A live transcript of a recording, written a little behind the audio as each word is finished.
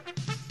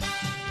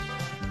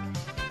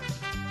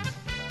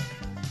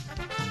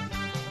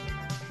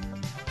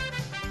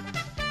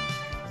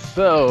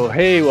So,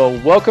 hey, well,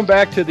 welcome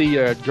back to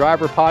the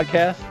Driver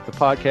Podcast, the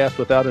podcast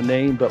without a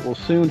name, but we'll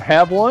soon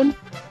have one.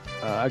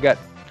 I got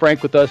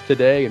Frank with us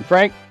today, and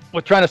Frank,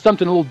 we're trying to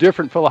something a little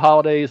different for the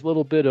holidays, a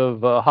little bit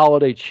of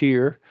holiday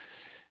cheer,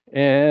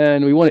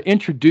 and we want to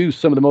introduce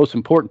some of the most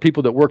important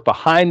people that work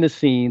behind the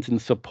scenes in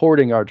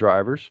supporting our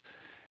drivers.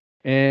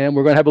 And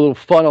we're going to have a little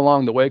fun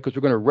along the way because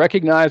we're going to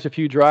recognize a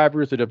few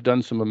drivers that have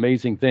done some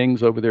amazing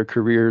things over their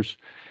careers.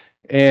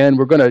 And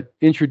we're going to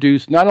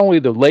introduce not only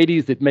the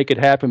ladies that make it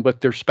happen,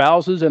 but their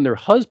spouses and their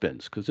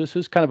husbands, because this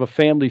is kind of a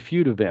family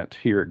feud event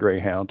here at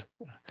Greyhound.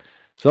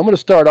 So I'm going to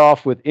start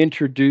off with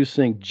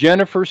introducing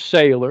Jennifer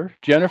Saylor.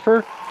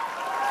 Jennifer,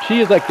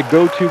 she is like the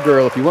go-to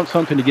girl. If you want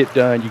something to get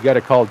done, you got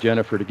to call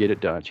Jennifer to get it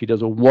done. She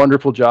does a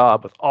wonderful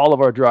job with all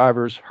of our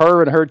drivers.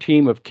 Her and her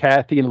team of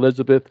Kathy and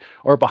Elizabeth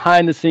are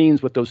behind the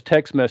scenes with those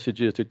text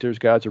messages that those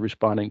guys are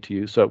responding to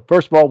you. So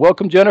first of all,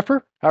 welcome,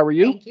 Jennifer. How are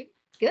you? Thank you.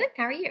 Good.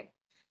 How are you?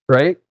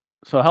 Great.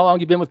 So how long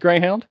have you been with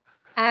Greyhound?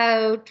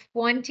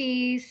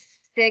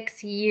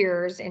 26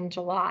 years in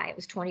July. It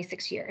was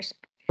 26 years.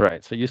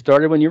 Right. So you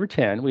started when you were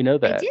 10. We know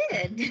that.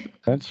 I did.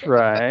 That's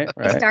right.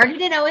 I started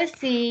in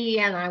OSC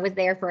and I was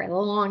there for a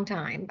long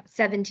time,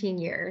 17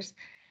 years.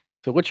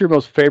 So what's your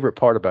most favorite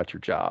part about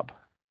your job?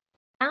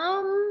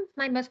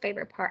 My most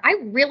favorite part. I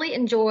really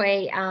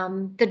enjoy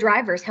the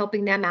drivers,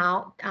 helping them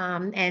out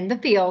and the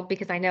field,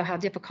 because I know how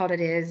difficult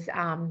it is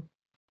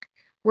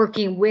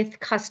working with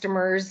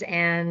customers.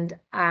 And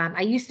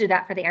I used to do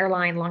that for the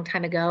airline a long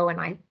time ago. And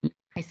I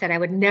said I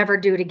would never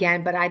do it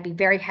again, but I'd be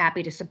very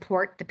happy to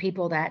support the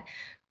people that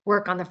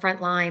work on the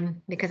front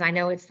line, because I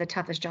know it's the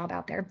toughest job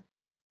out there.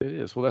 It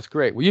is. Well, that's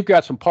great. Well, you've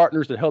got some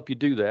partners that help you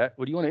do that.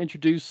 Well, do you want to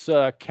introduce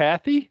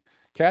Kathy?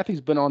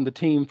 Kathy's been on the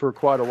team for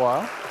quite a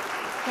while.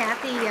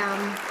 Kathy,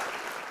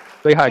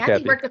 say hi, Kathy.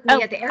 Kathy worked with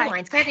me at the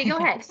airlines. Hi. Kathy, go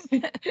ahead.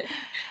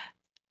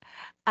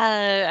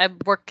 I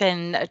work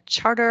in a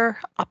charter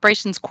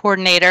operations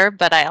coordinator,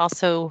 but I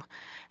also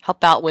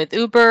help out with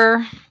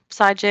Uber,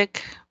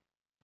 Sajik.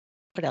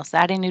 What else?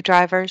 Adding new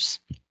drivers.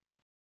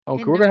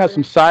 Okay, we're going to have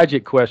some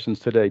Sajik questions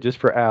today, just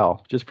for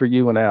Al, just for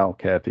you and Al,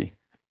 Kathy.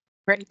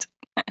 Great.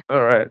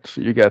 All right,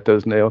 so you got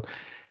those nailed.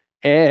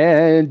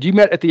 And you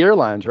met at the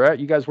airlines, right?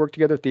 You guys worked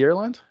together at the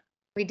airlines?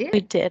 We did.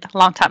 We did, a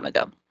long time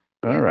ago.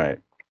 All right.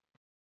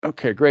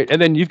 Okay, great.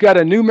 And then you've got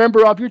a new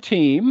member of your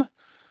team,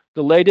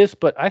 the latest,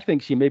 but I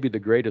think she may be the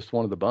greatest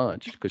one of the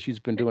bunch, because she's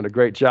been doing a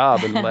great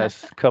job in the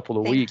last couple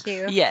of weeks.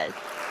 Thank you. Yes.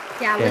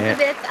 Yeah,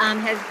 Elizabeth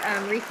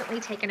has recently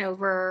taken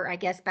over, I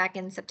guess, back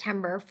in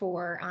September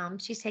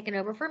she's taken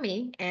over for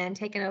me and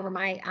taken over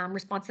my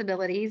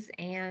responsibilities.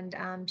 And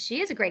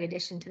she is a great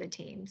addition to the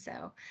team.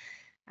 So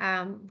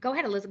go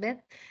ahead, Elizabeth.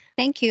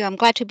 Thank you. I'm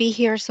glad to be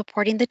here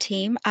supporting the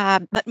team.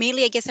 But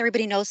mainly, I guess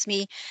everybody knows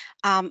me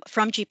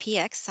from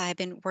GPX. I've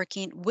been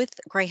working with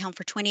Greyhound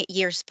for 28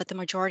 years, but the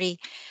majority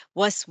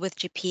was with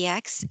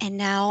GPX. And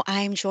now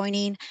I'm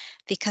joining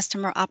the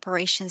customer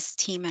operations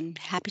team, and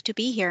happy to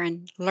be here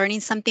and learning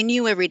something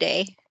new every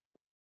day.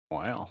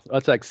 Wow.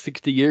 That's like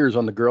 60 years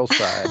on the girls'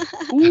 side.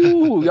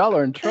 Ooh, y'all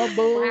are in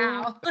trouble.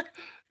 Wow.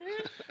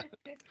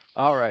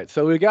 All right.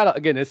 So we got,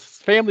 again, it's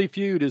Family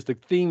Feud is the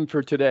theme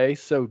for today.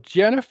 So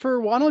Jennifer,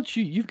 why don't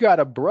you've got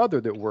a brother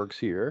that works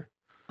here.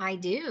 I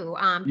do.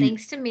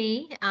 Thanks to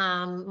me,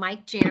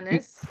 Mike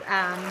Janis.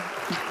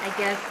 I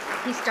guess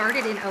he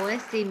started in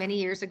OSC many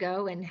years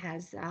ago and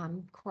has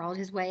crawled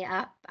his way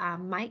up.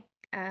 Mike,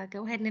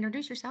 go ahead and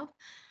introduce yourself.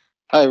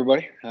 Hi,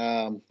 everybody.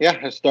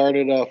 I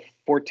started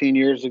 14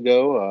 years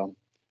ago.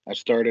 I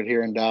started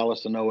here in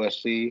Dallas in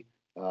OSC.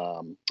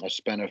 I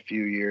spent a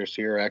few years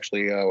here.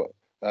 Actually,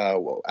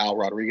 Al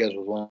Rodriguez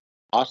was one of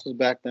the bosses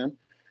back then.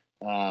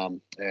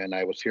 And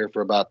I was here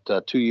for about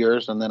 2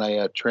 years, and then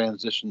I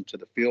transitioned to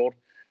the field.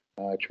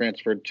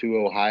 Transferred to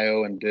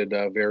Ohio and did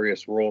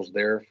various roles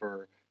there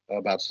for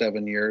about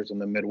 7 years in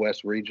the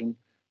Midwest region.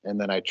 And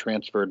then I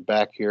transferred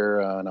back here,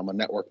 and I'm a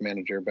network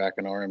manager back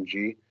in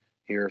RMG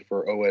here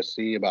for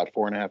OSC about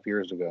 4.5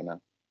 years ago now.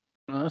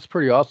 Oh, that's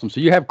pretty awesome. So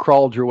you have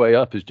crawled your way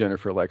up, as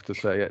Jennifer likes to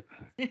say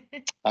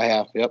it. I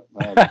have, yep.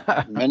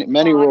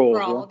 Many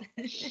roles.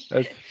 Yeah.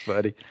 That's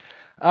funny.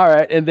 All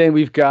right, and then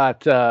we've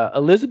got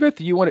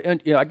Elizabeth. You want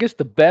to, I guess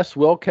the best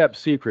well-kept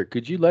secret.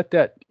 Would you let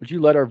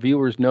our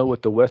viewers know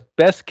what the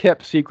best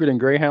kept secret in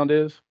Greyhound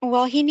is?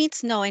 Well, he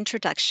needs no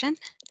introduction.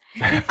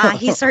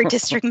 He's our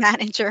district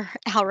manager,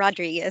 Al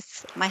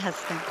Rodriguez, my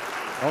husband.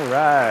 All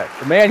right,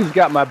 the man who's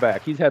got my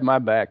back. He's had my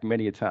back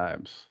many a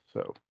times.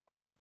 So,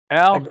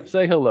 Al,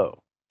 say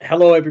hello.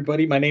 Hello,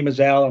 everybody. My name is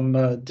Al. I'm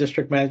a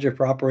district manager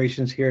for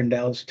operations here in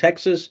Dallas,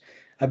 Texas.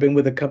 I've been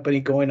with the company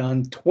going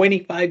on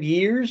 25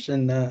 years,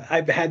 and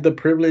I've had the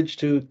privilege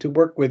to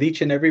work with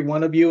each and every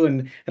one of you.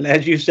 And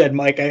as you said,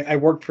 Mike, I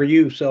worked for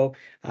you. So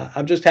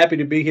I'm just happy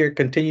to be here,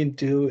 continuing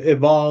to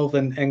evolve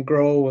and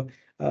grow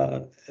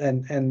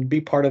and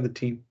be part of the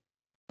team.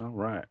 All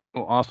right.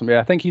 Well, awesome. Yeah,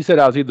 I think he said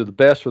I was either the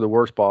best or the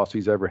worst boss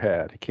he's ever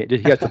had. He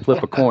has to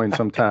flip a coin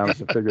sometimes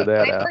to figure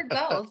that out. I've heard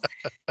both.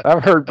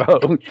 I've heard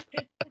both.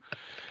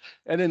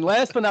 And then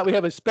last but not, we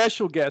have a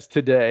special guest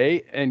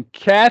today. And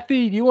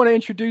Kathy, do you want to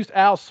introduce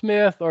Al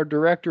Smith, our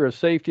director of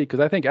safety? Because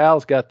I think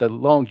Al's got the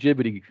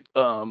longevity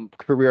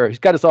career. He's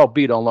got us all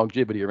beat on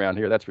longevity around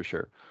here. That's for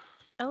sure.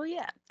 Oh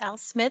yeah, Al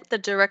Smith, the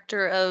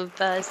director of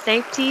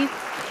safety.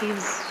 He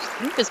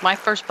was my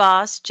first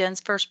boss,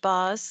 Jen's first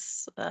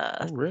boss,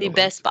 really? the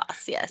best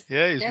boss. Yes.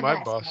 Yeah, he's The my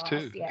best boss boss,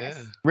 too. yes.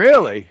 Yeah.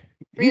 Really?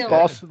 He's Really?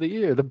 boss of the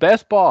year, the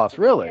best boss.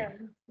 Really? Yeah.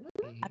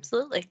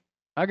 Absolutely.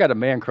 I got a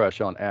man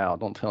crush on Al.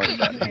 Don't tell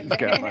anybody. He's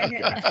got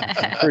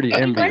I'm pretty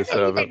And envious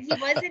of it. he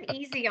wasn't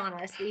easy on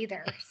us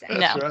either. So. No.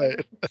 That's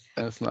right.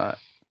 That's not.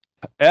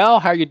 Al,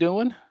 how you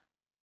doing?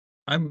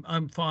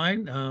 I'm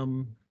fine.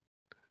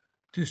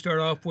 To start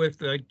off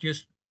with,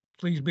 just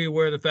please be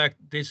aware of the fact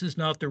this is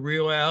not the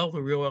real Al.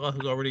 The real Al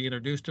has already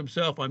introduced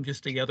himself. I'm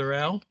just the other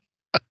Al.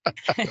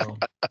 So,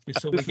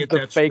 just so we This is get the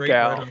that fake straight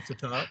Al. right off the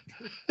top.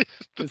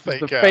 This is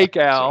fake the Al. fake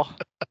Al.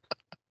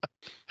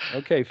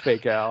 Okay,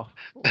 fake Al.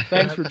 Well,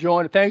 thanks for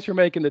joining. Thanks for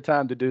making the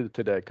time to do it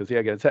today. Because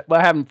again, we're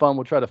having fun.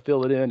 We'll try to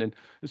fill it in, and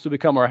this will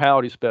become our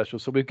howdy special.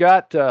 So we've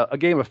got a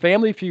game of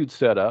Family Feud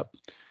set up.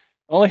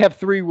 Only have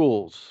 3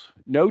 rules.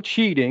 No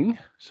cheating.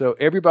 So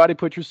everybody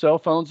put your cell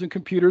phones and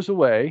computers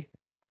away.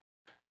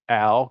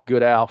 Al,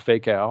 good Al,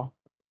 fake Al.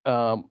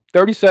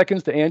 30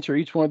 seconds to answer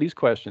each one of these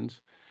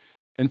questions.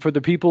 And for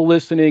the people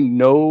listening,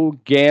 no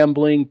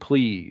gambling,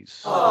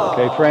 please.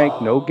 Okay,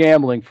 Frank? No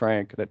gambling,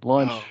 Frank, at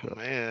lunch. Oh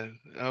man.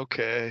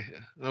 Okay.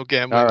 No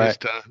gambling All this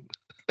right. time.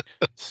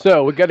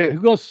 So we got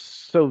to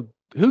So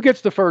who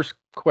gets the first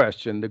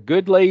question? The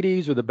good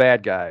ladies or the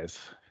bad guys?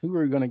 Who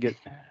are going to get?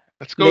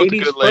 Let's go with the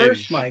Ladies good ladies.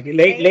 first, Mike.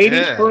 Ladies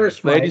Yeah.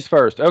 first, Mike. Ladies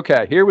first.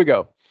 Okay, here we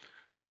go.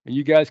 And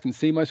you guys can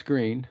see my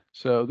screen.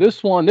 So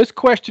this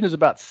question is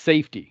about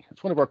safety.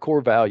 It's one of our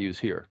core values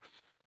here.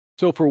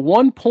 So for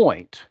 1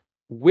 point,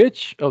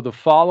 which of the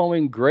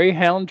following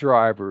Greyhound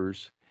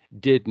drivers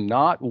did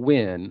not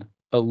win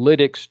a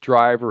Lytics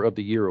Driver of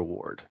the Year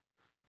award?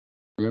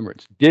 Remember,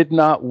 it's did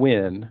not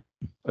win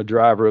a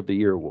Driver of the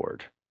Year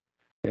award.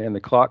 And the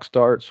clock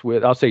starts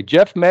with, I'll say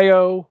Jeff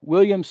Mayo,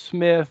 William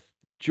Smith,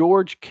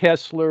 George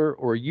Kessler,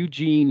 or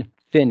Eugene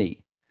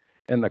Finney.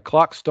 And the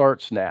clock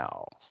starts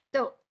now.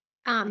 So,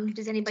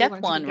 does anybody Jeff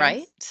want to won, guess?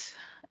 right?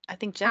 I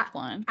think Jeff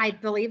won. I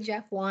believe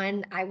Jeff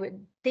won. I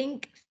would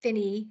think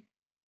Finney.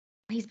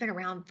 He's been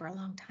around for a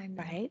long time,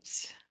 now.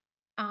 Right.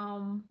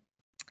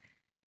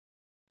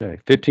 Okay,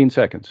 15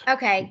 seconds.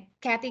 Okay,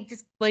 Kathy,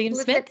 just William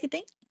Who's Smith, the- you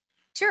think?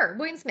 sure.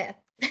 William Smith.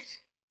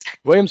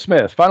 William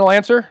Smith, final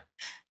answer?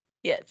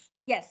 Yes.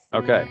 Yes.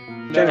 Okay.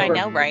 I Jennifer.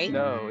 know, right?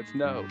 No, it's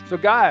no. So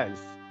guys,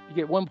 you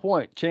get 1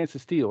 point, chance to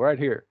steal right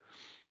here.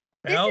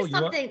 This Al, is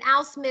something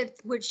Al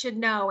Smith should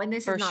know, and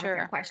this For is not a sure.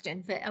 fair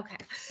question, but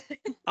okay.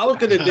 I was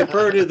going to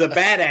defer to the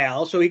bad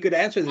Al so he could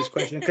answer this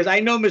question because I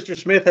know Mr.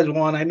 Smith has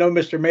won. I know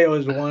Mr. Mayo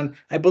has won.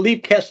 I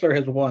believe Kessler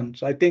has won.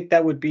 So I think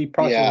that would be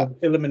process Yeah. of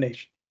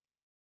elimination.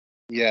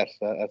 Yes,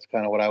 that's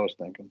kind of what I was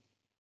thinking.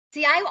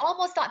 See, I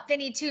almost thought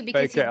Finney too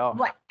because Fake he Al.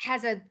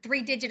 has a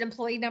 3-digit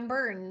employee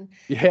number, and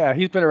Yeah,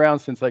 he's been around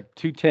since like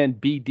 210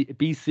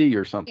 BC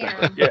or something.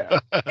 Yeah. Yeah.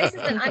 this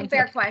is an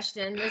unfair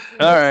question. This is,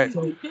 All right.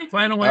 So,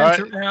 final All right.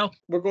 answer, Al.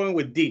 We're going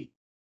with D.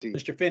 D.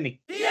 Mr. Finney.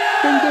 Bing,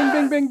 bing,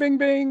 bing, bing, bing,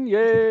 bing.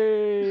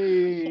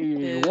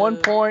 Yay. 1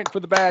 point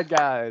for the bad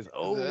guys.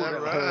 Oh, Is that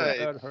that right? hurt.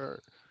 That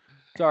hurt.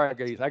 Sorry,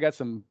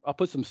 guys. I'll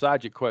put some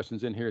Sajik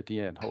questions in here at the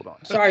end. Hold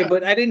on. Sorry,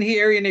 but I didn't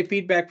hear any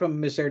feedback from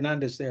Miss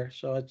Hernandez there.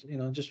 So it's,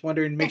 just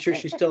wondering, make sure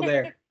she's still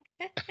there.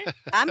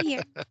 I'm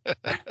here.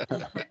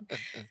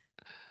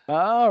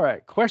 All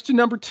right. Question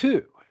number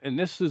 2. And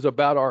this is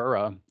about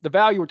our, the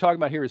value we're talking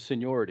about here is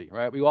seniority,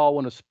 right? We all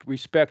want to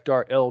respect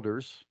our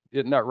elders.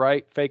 Isn't that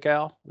right, Fake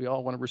Al? We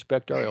all want to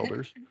respect our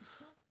elders.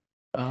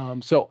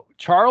 So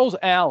Charles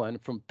Allen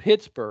from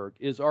Pittsburgh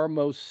is our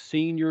most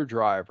senior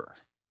driver.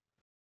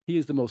 He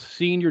is the most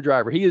senior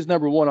driver. He is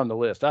number 1 on the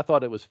list. I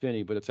thought it was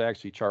Finney, but it's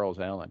actually Charles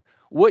Allen.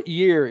 What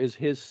year is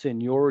his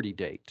seniority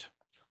date?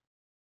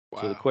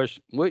 So the Wow.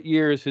 question, what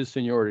year is his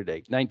seniority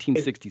date?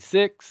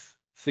 1966, Is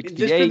this for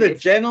the 68?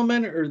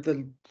 gentleman or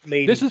the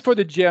lady? This is for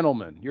the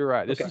gentleman. You're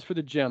right. This Okay. is for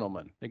the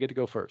gentleman. They get to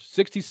go first.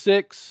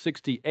 66,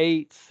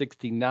 68,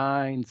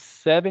 69,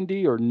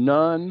 70, or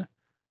none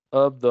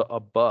of the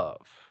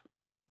above.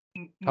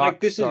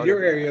 Mike, this is Started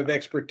your area now. of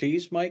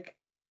expertise, Mike.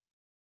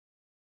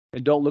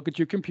 And don't look at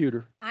your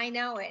computer. I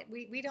know it.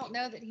 We don't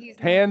know that he's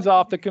not Hands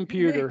off the looking.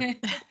 computer.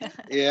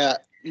 Yeah,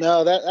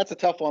 no, that's a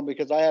tough one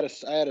because I had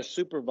a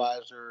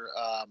supervisor,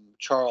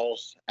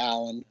 Charles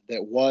Allen,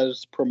 that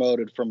was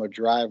promoted from a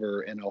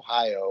driver in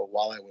Ohio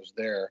while I was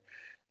there,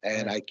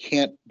 and I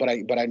can't, but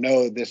I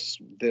know this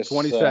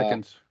 20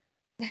 seconds.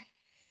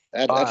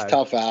 That's 5,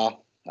 tough,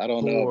 Al. I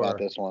don't know 4. about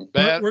this one.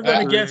 Bad. We're gonna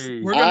bad- guess.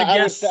 Three. We're gonna I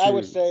guess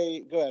would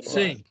say go ahead.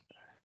 C.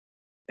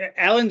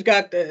 Alan's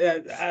got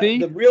C?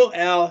 the real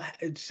Al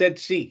said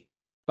C.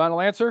 Final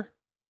answer?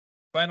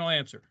 Final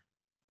answer.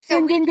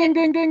 So Ding, ding,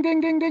 ding, ding, ding,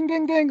 ding, ding,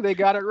 ding, ding. They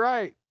got it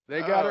right. They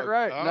got it Oh,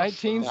 right. awesome.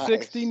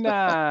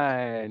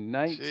 1969.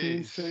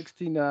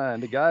 1969.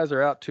 The guys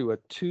are out to a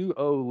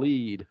 2-0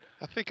 lead.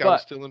 I think I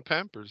was But- still in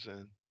Pampers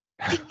then.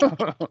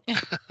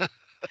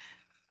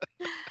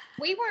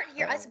 We weren't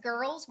here. Us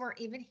girls weren't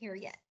even here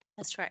yet.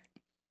 That's right.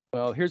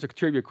 Well, here's a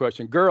trivia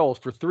question. Girls,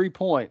 for 3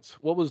 points,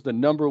 what was the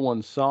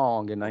 #1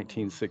 song in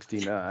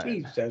 1969?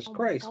 Jesus Oh my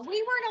Christ. God,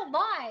 we weren't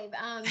alive.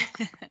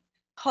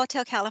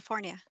 Hotel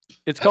California.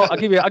 It's called. I'll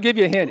give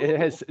you a hint.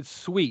 It's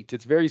sweet.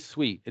 It's very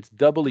sweet. It's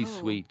doubly Oh.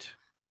 sweet.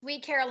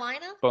 Sweet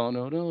Carolina.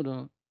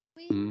 Bono-do-do.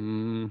 Sweet.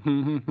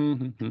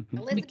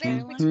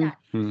 Elizabeth, what you got?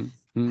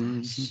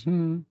 Gosh.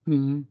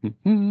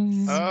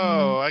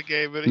 Oh, I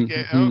gave it.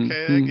 Okay,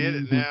 I get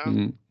it now.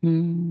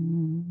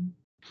 Can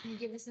you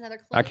give us another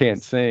clue? I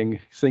can't sing.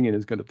 Singing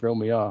is going to throw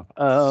me off.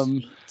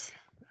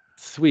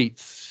 Sweet.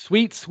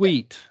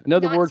 Sweet.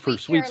 Another Not word for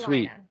sweet.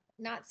 Carolina.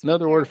 Not sweet.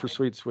 Another word for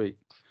Carolina. sweet.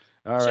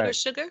 All Sugar, right.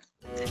 sugar.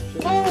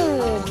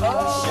 Oh,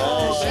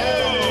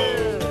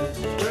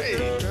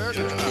 great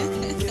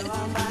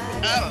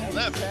turnout. Out of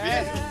left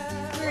field.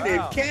 Where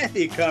did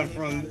Kathy come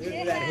from?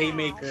 That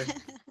haymaker.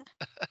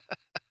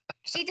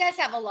 She does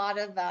have a lot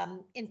of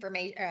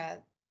information.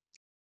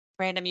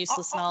 Random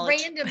useless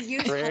knowledge. Random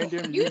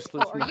Random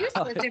useful or useless useless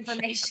knowledge.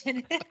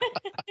 information.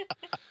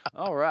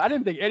 All right. I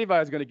didn't think anybody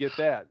was going to get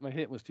that. My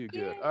hint was too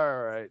good. Yay. All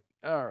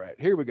right.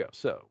 Here we go.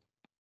 So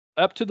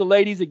up to the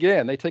ladies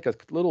again. They take a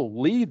little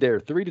lead there,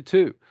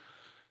 3-2.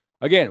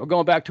 Again, we're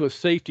going back to a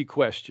safety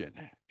question.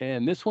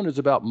 And this one is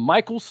about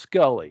Michael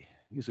Scully.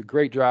 He's a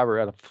great driver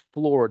out of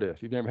Florida,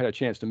 if you've never had a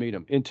chance to meet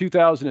him. In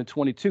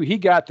 2022, he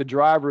got the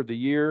driver of the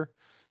year,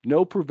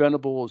 no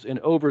preventables, in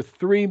over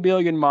 3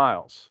 million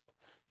miles.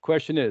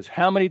 Question is,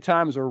 how many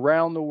times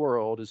around the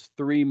world is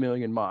 3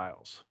 million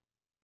miles?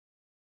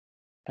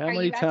 How Are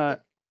many you asking- times?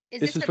 Is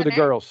This is for the the men?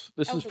 girls.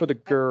 This Oh, is for the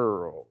oh.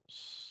 girls.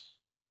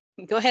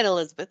 Go ahead,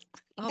 Elizabeth.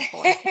 Oh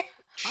boy.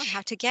 I'll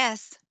have to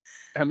guess.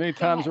 How many Go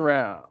times ahead.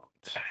 around?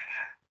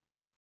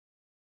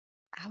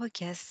 I would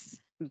guess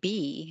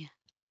B.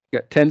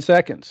 Got 10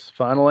 seconds.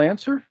 Final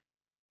answer?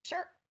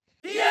 Sure.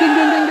 Ding,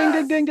 ding, ding,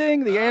 ding, ding,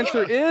 ding. The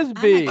answer is I'm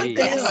a B. good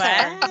guesser.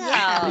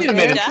 Wow. Wait a The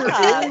minute. answer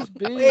job. is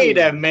B. Wait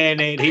a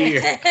minute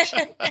here.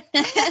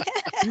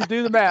 You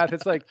do the math.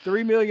 It's like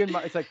 3 million.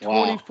 It's like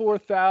Wow.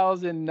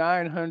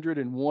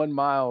 24,901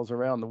 miles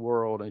around the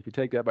world. And if you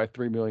take that by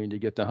 3 million, you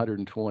get to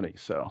 120.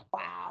 So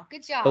Wow.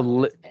 Good job,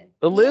 Eli-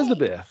 Elizabeth.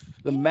 Elizabeth,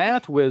 the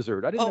math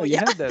wizard. I didn't know you yeah.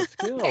 had that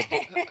skill.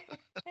 Yay.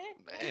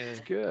 It's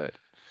good.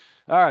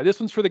 All right, this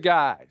one's for the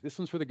guys. This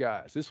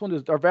one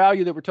is our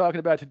value that we're talking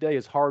about today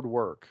is hard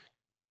work.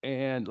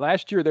 And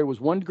last year there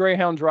was one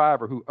Greyhound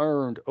driver who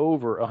earned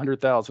over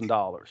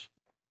 $100,000.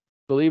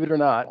 Believe it or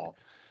not. Wow.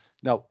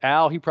 Now,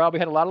 Al, he probably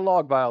had a lot of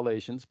log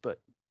violations, but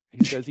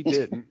he says he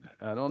didn't.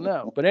 I don't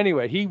know. But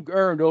anyway, he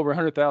earned over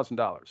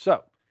 $100,000.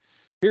 So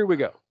here we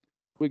go.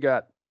 We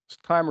got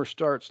timer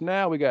starts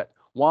now. We got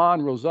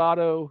Juan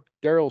Rosado,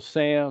 Daryl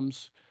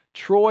Sams,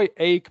 Troy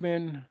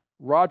Aikman,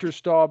 Roger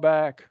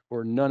Staubach,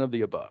 or none of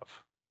the above.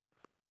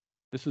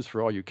 This is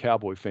for all you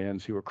Cowboy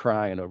fans who were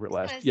crying over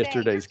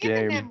yesterday's you're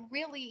giving game. them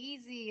really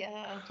easy.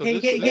 So Hey,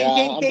 this hey, is- hey,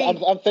 Yeah, hey,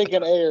 hey. I'm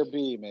thinking A or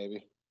B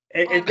maybe.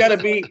 It's gotta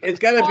be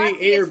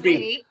A or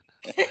B.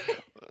 Obviously.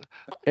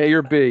 A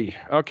or B.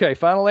 Okay,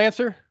 final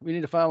answer? We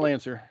need a final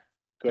answer.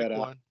 Go ahead, pick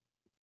Al. one.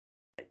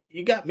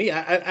 You got me.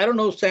 I don't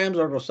know Sam's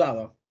or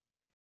Rosado.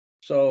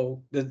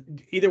 So does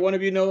either one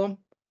of you know them?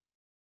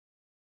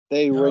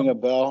 They No. ring a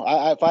bell.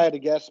 If I had to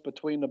guess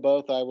between the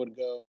both, I would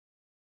go.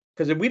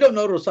 Because if we don't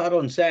know Rosado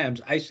and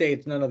Sam's, I say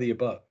it's none of the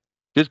above.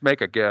 Just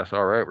make a guess.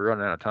 All right, we're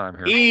running out of time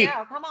here. E. I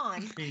know, come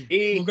on.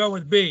 E. We'll go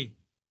with B.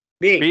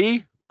 B.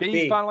 B? B's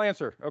B. final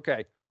answer.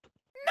 Okay.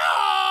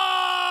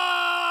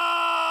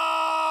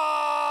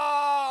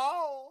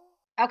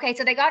 Okay,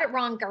 so they got it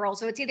wrong, girls.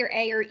 So it's either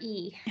A or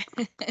E.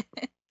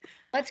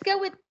 Let's go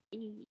with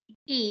E.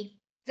 Is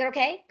that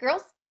okay,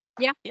 girls?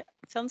 Yeah,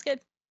 sounds good.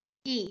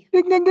 E.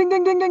 Ding, ding, ding,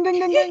 ding, ding, ding, ding,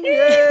 ding, ding.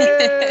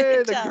 Yay!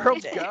 Good The job,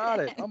 girls Jay. got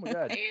it. Oh my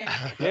God.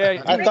 I Yeah.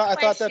 Great thought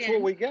that's what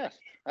question. we guessed.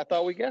 I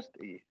thought we guessed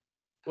E.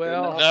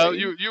 Well, No,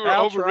 you were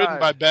Al overridden tried.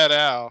 by Bad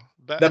Al.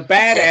 The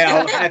bad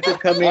Al had to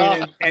come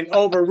in and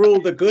overrule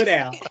the good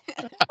Al.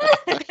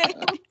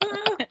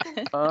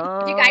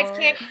 You guys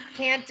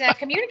can't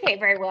communicate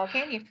very well,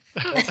 can you?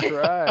 That's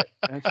right.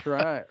 That's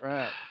right.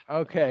 Right.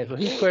 Okay. So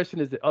whose question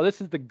is it? Oh, this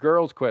is the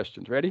girls'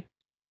 questions. Ready?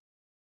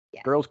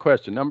 Yes. Girls'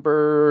 question.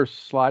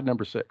 Slide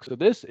number 6. So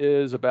this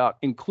is about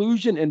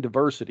inclusion and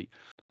diversity,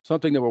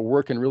 something that we're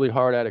working really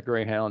hard at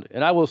Greyhound.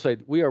 And I will say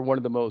we are one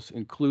of the most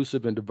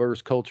inclusive and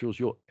diverse cultures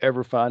you'll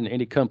ever find in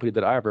any company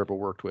that I've ever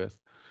worked with.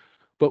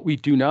 But we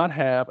do not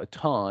have a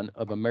ton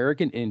of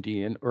American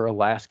Indian or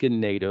Alaskan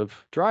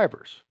Native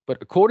drivers. But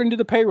according to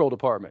the payroll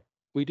department,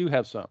 we do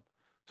have some.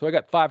 So I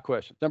got 5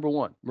 questions. Number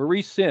 1,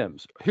 Maurice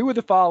Sims. Who of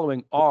the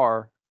following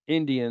are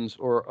Indians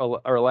or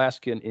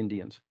Alaskan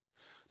Indians?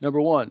 Number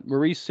 1,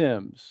 Maurice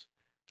Sims,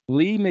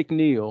 Lee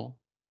McNeil,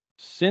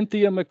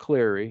 Cynthia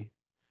McCleary,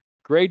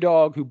 Gray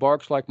Dog Who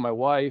Barks Like My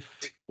Wife,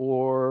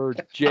 or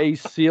Jay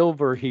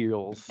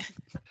Silverheels.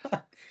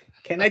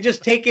 Can I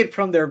just take it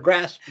from their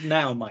grasp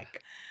now,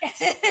 Mike?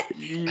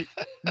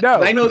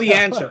 No. I know the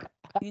answer.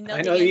 You know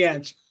I know the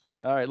answer.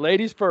 All right,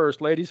 ladies first.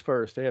 Ladies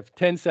first. They have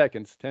 10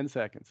 seconds. 10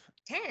 seconds.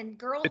 10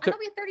 girls. It's I a- thought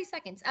we had 30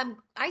 seconds.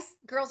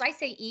 Girls, I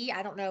say E.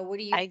 I don't know. What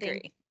do you I think?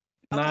 agree.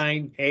 Okay.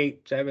 9,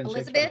 8, 7, 6, 5,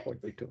 Elizabeth? 4,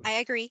 3, 2. I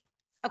agree.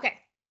 Okay.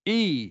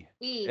 E.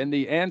 E. And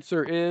the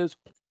answer is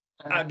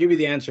I'll give you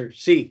the answer.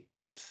 C.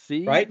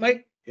 C. Right,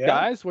 Mike? Yeah.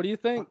 Guys, what do you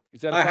think?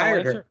 Is that a I final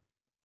hired her.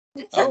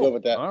 answer? I'll go Oh,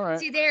 with that. All right.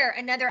 See there,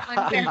 another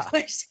unfair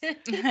question.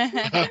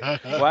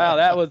 Wow,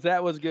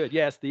 that was good.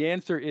 Yes, the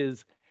answer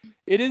is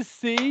it is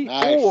C,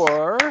 Nice.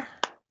 or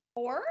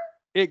Or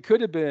it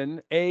could have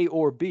been A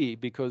or B,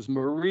 because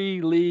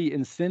Marie, Lee,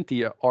 and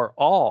Cynthia are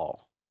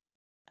all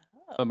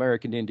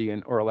American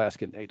Indian or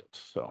Alaskan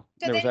natives. So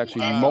there was then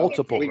actually who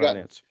multiple We right got-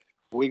 answers.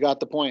 We got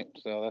the point.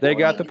 So that's They all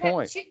got that the matters.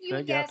 point. Shouldn't you They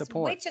got guess the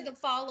point. which of the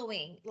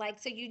following? Like,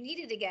 so you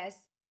needed to guess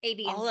A,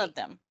 B, and All C. of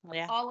them.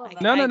 Yeah. All of I-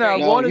 them. No, I no, no.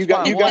 agree. No, One you is got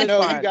fine. you One got is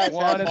no. fine. You guys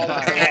One had is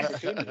multiple fine.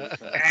 opportunities.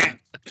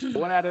 So.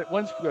 One at it.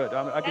 One's good.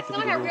 I get That's to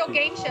not do the how real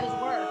routine. game shows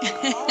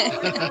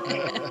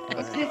work.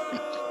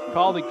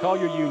 Call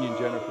your union,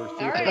 Jennifer.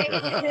 See All if they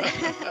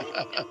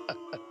right. care.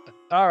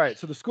 All right.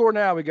 So the score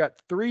now, we got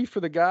 3 for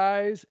the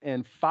guys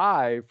and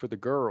 5 for the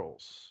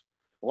girls.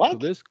 So What?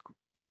 this,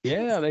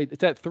 yeah, it's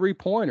that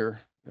 3-pointer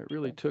that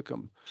really took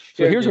them.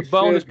 So sugar, here's a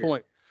bonus sugar.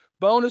 point.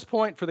 Bonus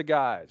point for the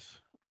guys.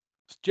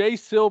 Jay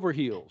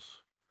Silverheels.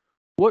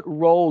 What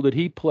role did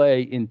he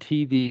play in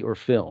TV or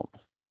film?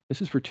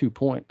 This is for 2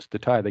 points to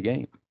tie the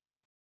game.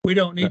 We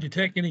don't need to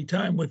take any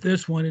time with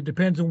this one. It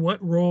depends on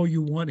what role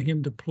you want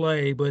him to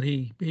play, but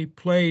he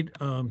played,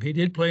 he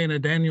did play in a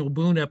Daniel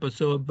Boone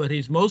episode, but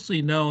he's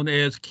mostly known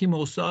as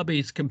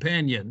Kimosabe's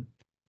companion,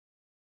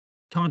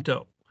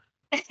 Tonto.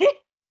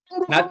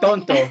 Not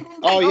tonto.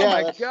 Oh yeah.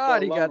 my that's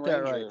God, the he Lone got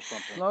that Ranger right. or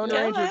something. Lone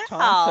Yeah. Ranger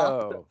Wow.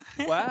 Tonto.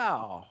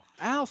 Wow.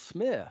 Al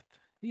Smith.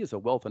 He is a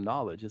wealth of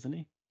knowledge, isn't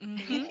he?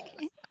 Mhm.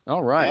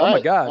 All right. All Oh my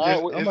right. God. All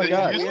right, Oh Is my it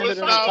God. We useless ended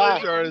in a tie.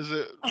 knowledge or is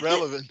it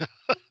relevant?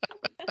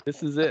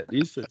 This is it.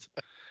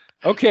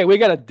 Okay, we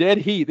got a dead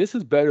heat. This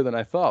is better than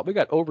I thought. We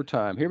got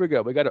overtime. Here we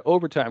go. We got an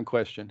overtime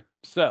question.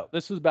 So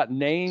this is about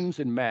names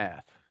and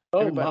math. Oh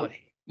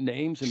Everybody, my.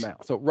 names and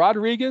math. So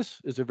Rodriguez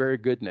is a very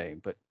good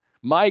name, but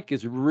Mike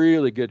is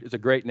really good. It's a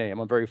great name.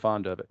 I'm very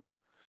fond of it.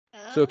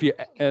 So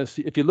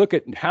if you look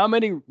at how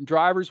many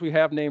drivers we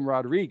have named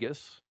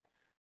Rodriguez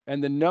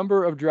and the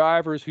number of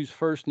drivers whose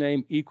first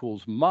name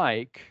equals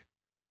Mike,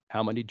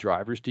 how many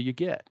drivers do you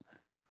get?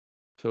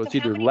 So it's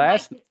either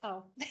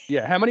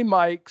how many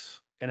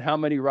Mikes and how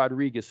many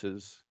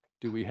Rodriguez's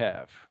do we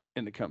have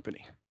in the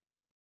company?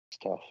 It's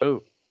tough.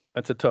 Oh,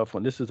 that's a tough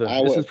one. This is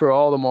I this is would- for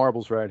all the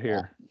marbles right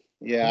here.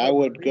 Yeah, What I about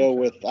would go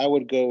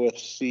Rodriguez? with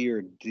C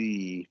or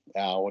D.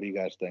 Al, what do you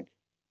guys think?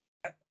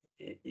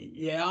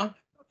 Yeah.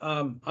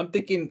 I'm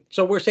thinking.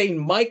 So we're saying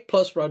Mike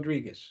plus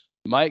Rodriguez.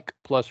 Mike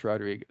plus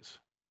Rodriguez.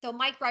 So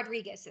Mike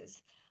Rodriguez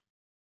is.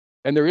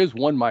 And there is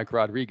one Mike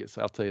Rodriguez,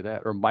 I'll tell you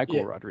that, or Michael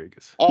Yeah.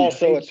 Rodriguez. Oh,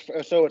 Yeah.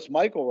 so it's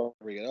Michael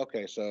Rodriguez.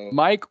 Okay, so.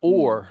 Mike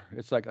or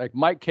it's like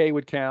Mike K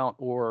would count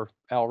or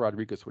Al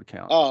Rodriguez would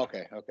count. Oh,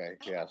 okay,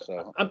 yeah.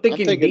 So I'm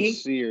thinking D.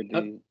 C or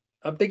D.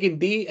 I'm thinking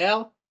D.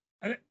 Al.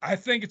 I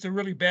think it's a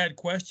really bad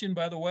question,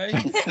 by the way.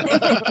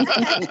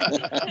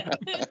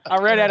 I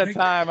ran out of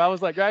time. I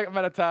was like, I'm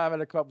out of time. I had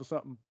to come up with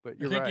something, but I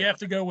you're think right. you have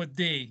to go with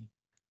D.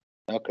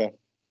 Okay.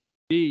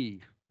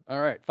 D.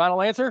 All right.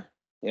 Final answer?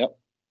 Yep.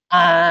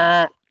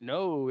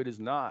 No, it is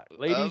not.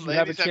 Ladies, you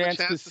have a chance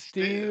to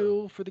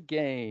steal for the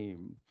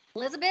game.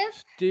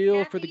 Elizabeth?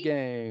 Steal for the Kathy?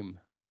 game.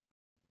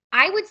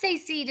 I would say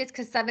C just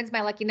because 7's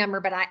my lucky number,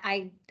 but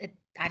I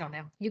don't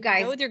know. You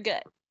guys. Go with your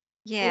gut.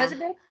 Yeah,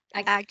 Elizabeth?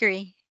 I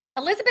agree.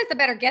 Elizabeth's a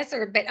better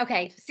guesser, but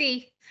okay,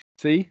 C.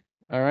 C.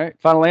 All right.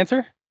 Final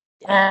answer?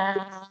 It's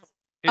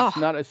Oh.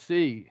 not a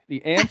C.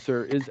 The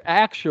answer is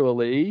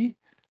actually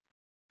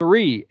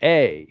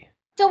 3A.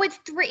 So it's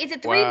 3. Is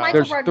it 3 Wow. Michael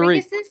There's 3.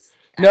 Rodriguez's?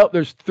 No,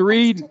 there's I'm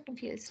 3. still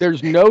confused.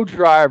 There's no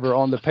driver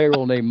on the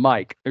payroll named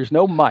Mike. There's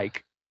no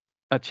Mike.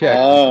 I checked.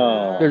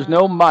 Oh. There's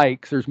no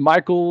Mikes. There's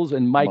Michaels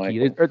and Mikey.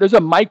 Michael. There's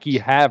a Mikey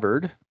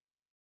Havard,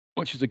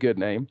 which is a good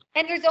name.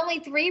 And there's only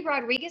 3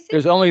 Rodriguez's?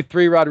 There's only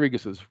 3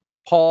 Rodriguez's.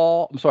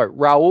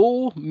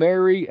 Raul,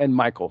 Mary, and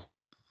Michael.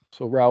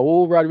 So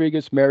Raul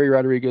Rodriguez, Mary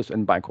Rodriguez,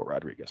 and Michael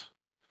Rodriguez.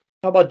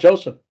 How about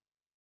Joseph?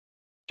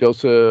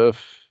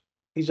 Joseph.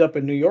 He's up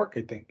in New York,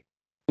 I think.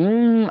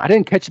 I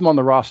didn't catch him on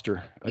the roster.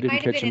 I It didn't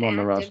might have catch been him on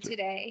an the active roster.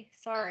 today.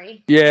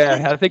 Sorry.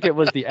 Yeah, I think it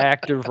was the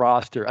active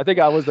roster. I think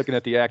I was looking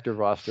at the active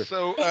roster.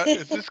 So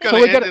is this So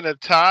going we to end gotta- in a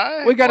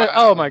tie? We got to.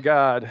 Wow. Oh my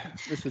God,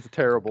 this is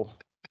terrible.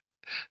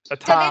 A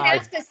So then tie.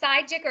 ask a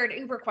Sidechick or an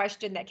Uber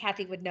question that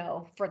Kathy would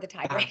know for the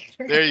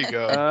tiebreaker. There you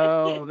go.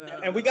 Oh,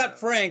 And we got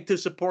Frank to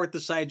support the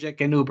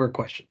Sidejack and Uber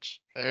questions.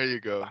 There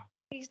you go.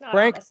 He's not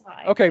Frank, on the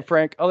side. Okay,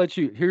 Frank, I'll let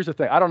you. Here's the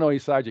thing. I don't know any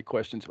Sidechick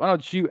questions. Why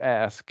don't you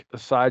ask a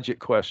Sidechick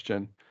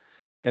question,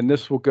 and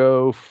this will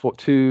go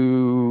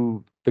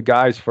to the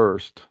guys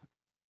first,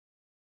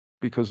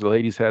 because the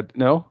ladies had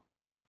no.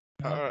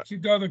 All right. You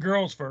go the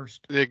girls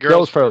first. The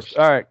Girls first.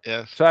 All right.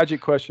 Yes. Sidechick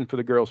question for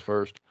the girls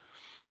first.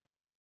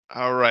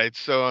 All right.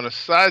 So on a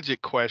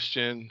Sajid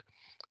question,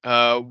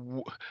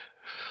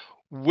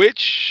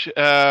 which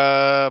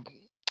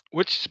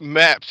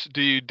maps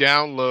do you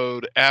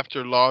download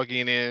after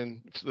logging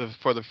in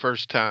for the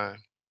first time?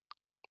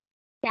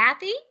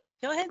 Kathy,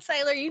 Go ahead,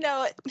 Sailor. You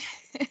know it.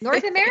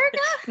 North America?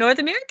 North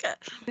America.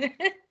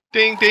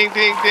 Ding, ding, ding,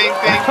 ding, ding.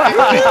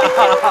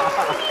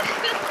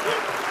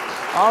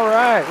 All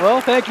right.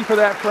 Well, thank you for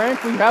that,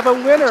 Frank. We have a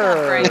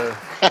winner.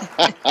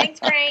 Frank. Thanks,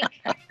 Frank.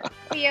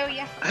 We owe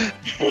ya.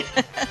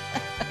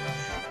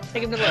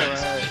 Take him to All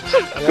lunch.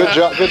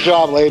 right. Good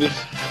job, ladies.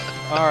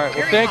 All right.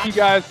 Well, Very thank you awesome.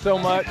 guys so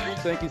much.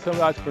 Thank you so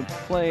much for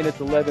playing. It's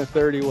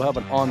 11:30. We'll have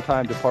an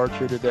on-time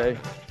departure today.